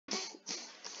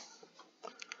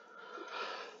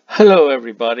Hello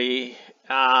everybody.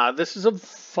 This is a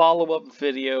follow-up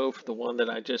video for the one that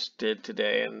I just did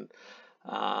today, and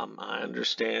I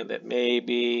understand that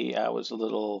maybe I was a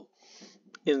little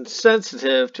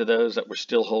insensitive to those that were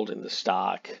still holding the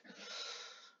stock.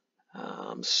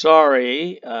 I'm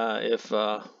sorry if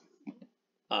I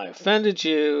offended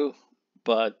you,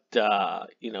 but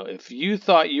if you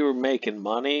thought you were making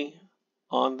money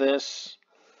on this,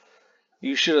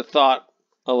 you should have thought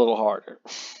a little harder.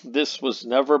 This was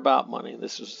never about money.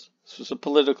 This was a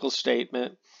political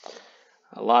statement.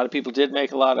 A lot of people did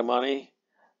make a lot of money,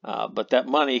 but that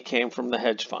money came from the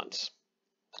hedge funds.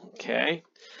 Okay,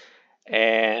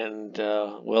 and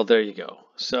well, there you go.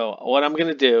 So what I'm going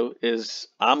to do is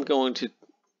I'm going to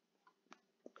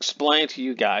explain to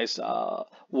you guys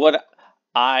what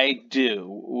I do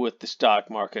with the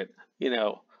stock market.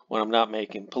 When I'm not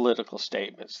making political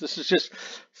statements.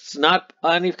 It's not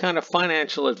any kind of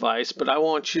financial advice, but I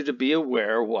want you to be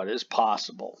aware of what is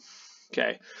possible.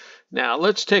 Okay, now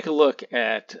let's take a look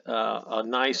at a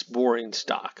nice boring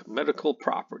stock, medical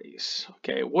properties.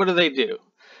 Okay, what do?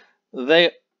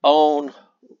 They own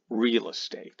real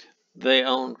estate. They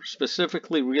own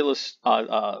specifically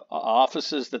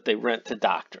offices that they rent to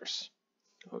doctors.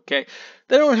 Okay,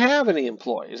 they don't have any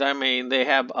employees. I mean, they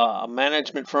have a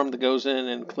management firm that goes in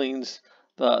and cleans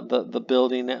the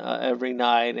building every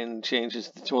night and changes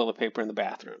the toilet paper in the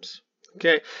bathrooms.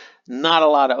 Okay, not a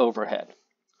lot of overhead.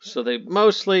 So they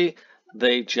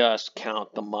just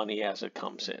count the money as it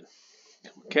comes in.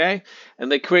 Okay,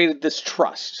 and they created this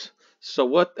trust.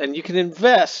 And you can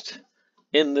invest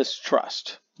in this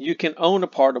trust. You can own a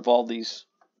part of all these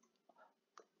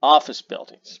office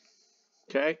buildings.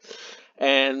 Okay,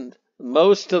 and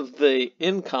most of the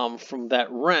income from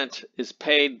that rent is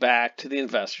paid back to the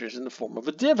investors in the form of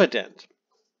a dividend.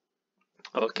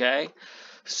 Okay,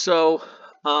 so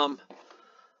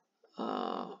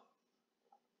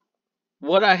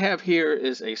what I have here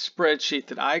is a spreadsheet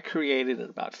that I created in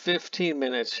about 15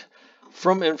 minutes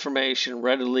from information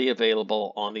readily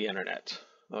available on the internet.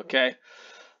 Okay,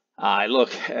 I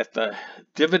look at the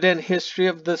dividend history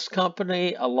of this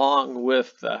company along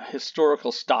with the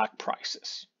historical stock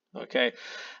prices. Okay,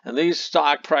 and these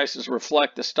stock prices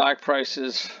reflect the stock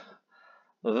prices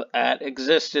that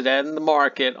existed in the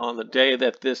market on the day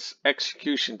that this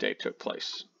execution date took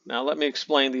place. Now let me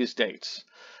explain these dates.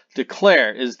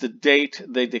 Declare is the date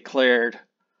they declared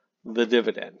the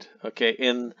dividend. Okay,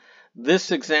 in this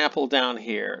example down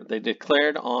here, they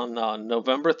declared on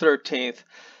November 13th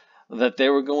that they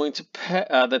were going to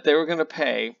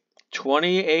pay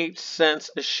 28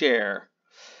 cents a share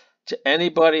to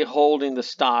anybody holding the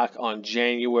stock on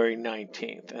January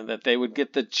 19th, and that they would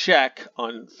get the check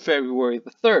on February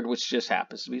the 3rd, which just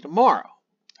happens to be tomorrow.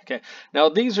 Okay, now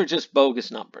these are just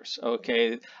bogus numbers.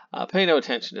 Okay, pay no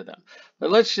attention to them. But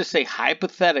let's just say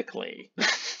hypothetically,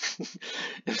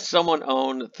 if someone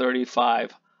owned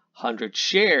 3,500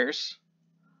 shares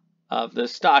of the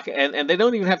stock, and they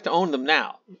don't even have to own them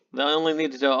now. They only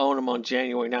needed to own them on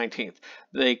January 19th.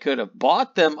 They could have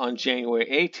bought them on January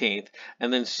 18th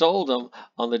and then sold them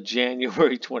on the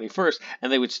January 21st, and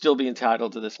they would still be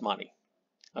entitled to this money.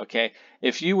 Okay,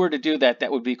 if you were to do that,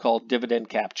 that would be called dividend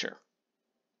capture.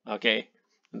 Okay,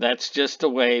 that's just a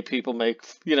way people make,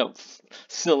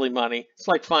 silly money. It's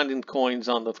like finding coins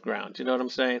on the ground. You know what I'm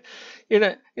saying? You're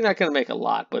not going to make a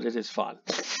lot, but it is fun.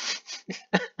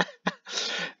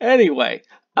 Anyway,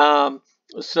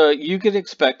 so you could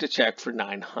expect a check for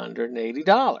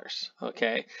 $980.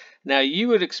 Okay, now you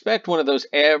would expect one of those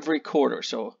every quarter.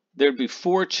 So there'd be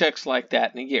 4 checks like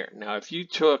that in a year. Now, if you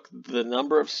took the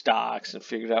number of stocks and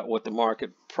figured out what the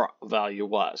market value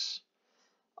was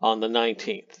on the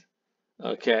 19th,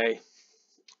 okay,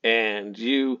 and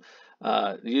you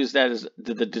use that as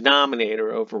the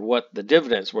denominator over what the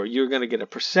dividends were, you're going to get a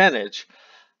percentage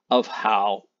of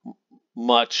how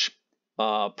much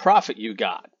profit you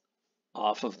got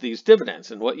off of these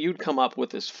dividends. And what you'd come up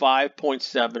with is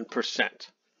 5.7%.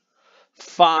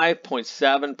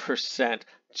 5.7%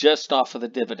 just off of the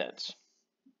dividends.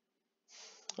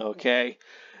 Okay?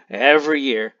 Every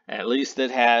year, at least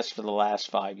it has for the last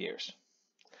 5 years.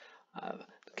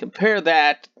 Compare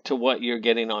that to what you're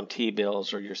getting on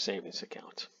T-bills or your savings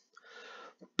account.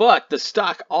 But the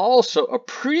stock also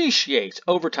appreciates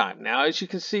over time. Now, as you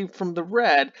can see from the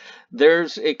red,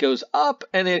 it goes up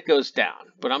and it goes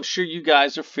down. But I'm sure you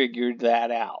guys have figured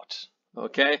that out.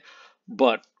 Okay?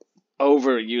 But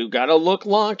you got to look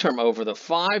long term. Over the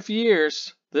 5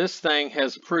 years, this thing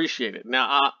has appreciated.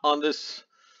 Now, on this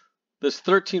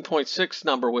 13.6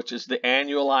 number, which is the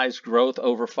annualized growth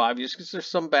over 5 years, because there's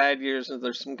some bad years and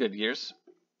there's some good years.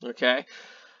 Okay?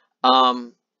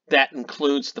 that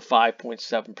includes the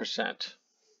 5.7%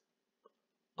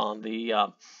 on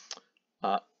the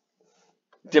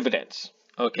dividends.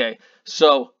 Okay,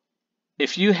 so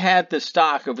if you had this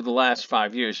stock over the last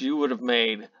 5 years, you would have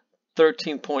made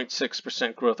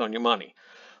 13.6% growth on your money,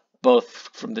 both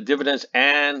from the dividends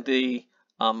and the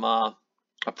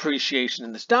appreciation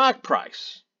in the stock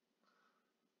price.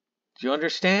 Do you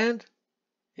understand?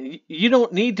 You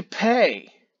don't need to pay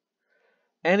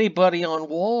anybody on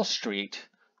Wall Street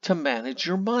to manage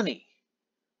your money.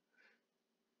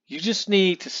 You just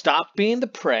need to stop being the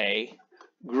prey,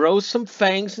 grow some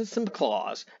fangs and some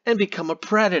claws, and become a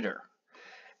predator.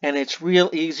 And it's real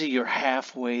easy. You're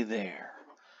halfway there.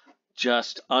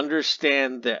 Just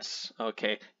understand this,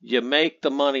 okay? You make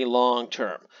the money long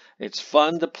term. It's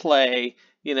fun to play,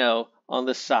 on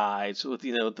the sides with,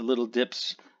 the little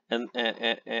dips and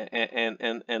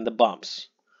the bumps,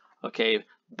 okay?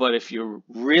 But if you're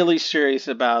really serious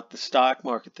about the stock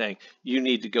market thing, you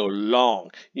need to go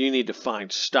long. You need to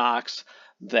find stocks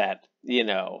that,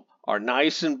 are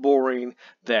nice and boring,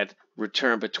 that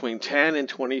return between 10 and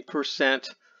 20%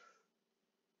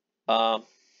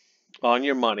 on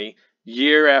your money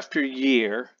year after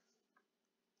year,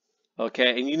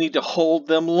 okay? And you need to hold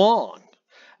them long.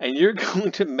 And you're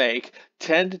going to make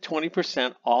 10 to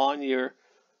 20% on your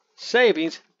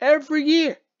savings every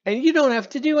year. And you don't have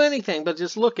to do anything but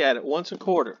just look at it once a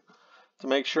quarter to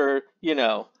make sure,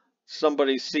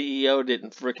 somebody's CEO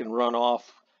didn't frickin' run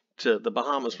off to the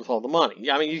Bahamas with all the money.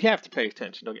 I mean, you have to pay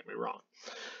attention, don't get me wrong.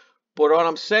 But what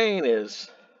I'm saying is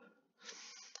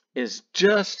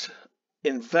just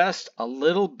invest a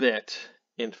little bit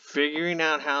in figuring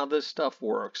out how this stuff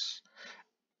works.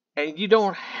 And you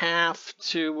don't have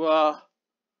to,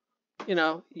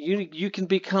 you can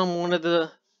become one of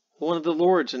the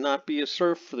lords and not be a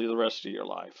serf for the rest of your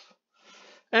life.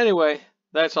 Anyway,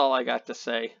 that's all I got to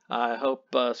say. I hope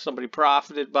somebody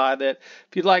profited by that.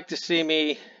 If you'd like to see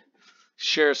me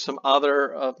share some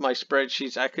other of my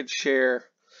spreadsheets, I could share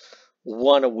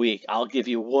one a week. I'll give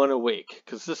you one a week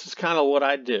because this is kind of what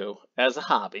I do as a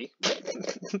hobby.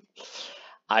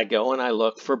 I go and I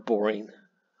look for boring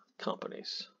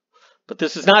companies. But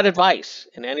this is not advice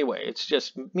in any way. It's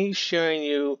just me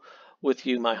sharing with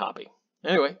you my hobby.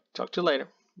 Anyway, talk to you later.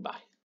 Bye.